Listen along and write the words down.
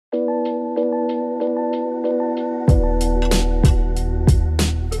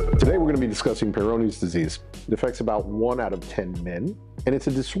discussing Peyronie's disease. It affects about 1 out of 10 men, and it's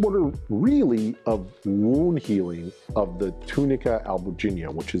a disorder really of wound healing of the tunica albuginea,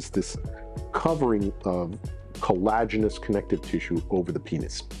 which is this covering of collagenous connective tissue over the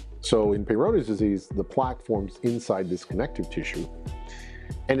penis. So in Peyronie's disease, the plaque forms inside this connective tissue,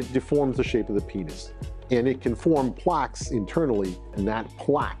 and it deforms the shape of the penis. And it can form plaques internally, and that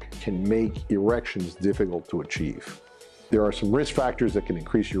plaque can make erections difficult to achieve. There are some risk factors that can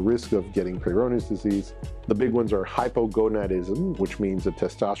increase your risk of getting Peyronie's disease. The big ones are hypogonadism, which means a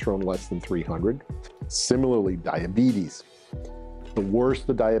testosterone less than 300. Similarly, diabetes. The worse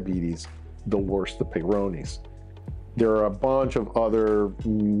the diabetes, the worse the Peyronie's. There are a bunch of other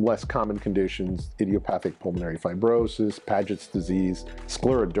less common conditions: idiopathic pulmonary fibrosis, Paget's disease,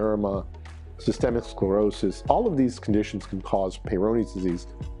 scleroderma, systemic sclerosis. All of these conditions can cause Peyronie's disease.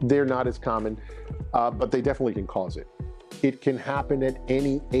 They're not as common, but they definitely can cause it. It can happen at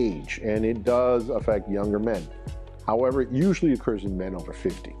any age, and it does affect younger men. However, it usually occurs in men over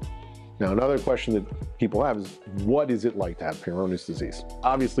 50. Now, another question that people have is, what is it like to have Peyronie's disease?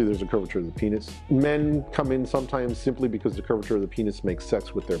 Obviously, there's a curvature of the penis. Men come in sometimes simply because the curvature of the penis makes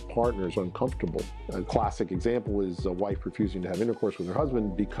sex with their partners uncomfortable. A classic example is a wife refusing to have intercourse with her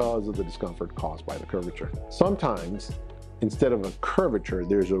husband because of the discomfort caused by the curvature. Sometimes, instead of a curvature,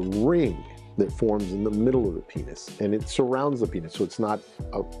 there's a ring that forms in the middle of the penis, and it surrounds the penis. So it's not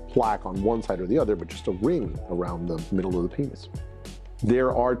a plaque on one side or the other, but just a ring around the middle of the penis.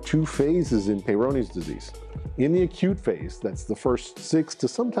 There are 2 phases in Peyronie's disease. In the acute phase, that's the first 6 to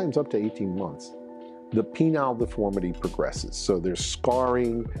sometimes up to 18 months, the penile deformity progresses. So there's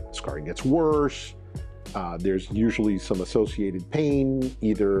scarring gets worse. There's usually some associated pain,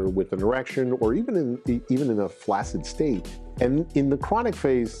 either with an erection or even in a flaccid state. And in the chronic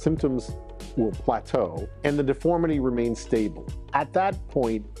phase, symptoms will plateau and the deformity remains stable. At that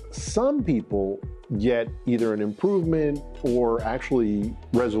point, some people get either an improvement or actually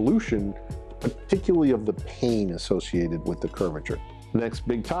resolution, particularly of the pain associated with the curvature. The next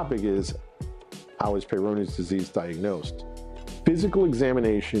big topic is, how is Peyronie's disease diagnosed? Physical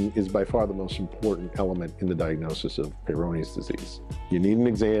examination is by far the most important element in the diagnosis of Peyronie's disease. You need an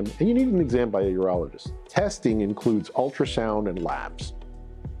exam, and you need an exam by a urologist. Testing includes ultrasound and labs.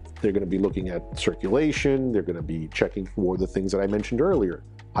 They're going to be looking at circulation, they're going to be checking for the things that I mentioned earlier: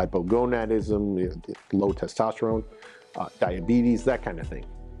 hypogonadism, low testosterone, diabetes, that kind of thing.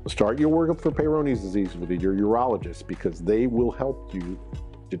 Start your workup for Peyronie's disease with your urologist, because they will help you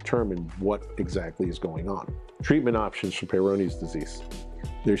determine what exactly is going on. Treatment options for Peyronie's disease.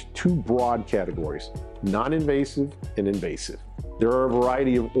 There's 2 broad categories: non-invasive and invasive. There are a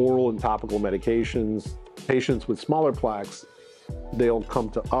variety of oral and topical medications. Patients with smaller plaques, they'll come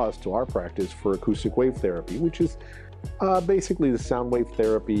to us, to our practice, for acoustic wave therapy, which is basically the sound wave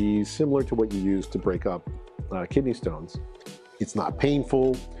therapy similar to what you use to break up kidney stones. It's not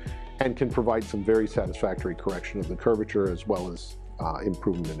painful and can provide some very satisfactory correction of the curvature, as well as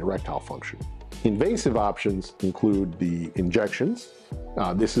improvement in erectile function. Invasive options include the injections.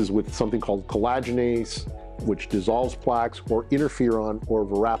 This is with something called collagenase, which dissolves plaques, or interferon or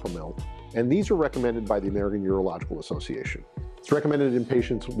verapamil, and these are recommended by the American Urological Association. It's recommended in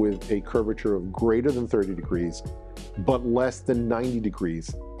patients with a curvature of greater than 30 degrees, but less than 90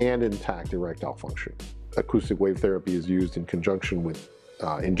 degrees, and intact erectile function. Acoustic wave therapy is used in conjunction with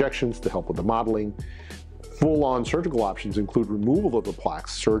injections to help with the modeling. Full-on surgical options include removal of the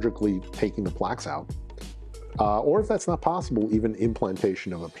plaques, surgically taking the plaques out, or if that's not possible, even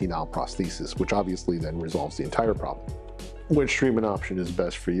implantation of a penile prosthesis, which obviously then resolves the entire problem. Which treatment option is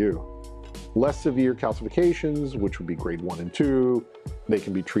best for you? Less severe calcifications, which would be grade 1 and 2, they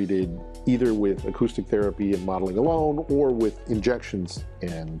can be treated either with acoustic therapy and modeling alone, or with injections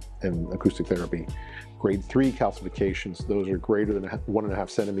and acoustic therapy. Grade 3 calcifications, those are greater than 1.5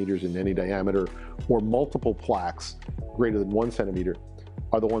 centimeters in any diameter, or multiple plaques greater than 1 centimeter,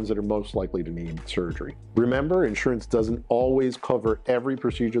 are the ones that are most likely to need surgery. Remember, insurance doesn't always cover every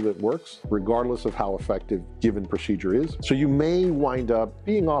procedure that works, regardless of how effective given procedure is. So you may wind up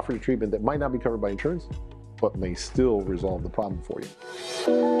being offered a treatment that might not be covered by insurance, but may still resolve the problem for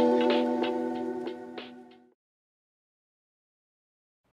you.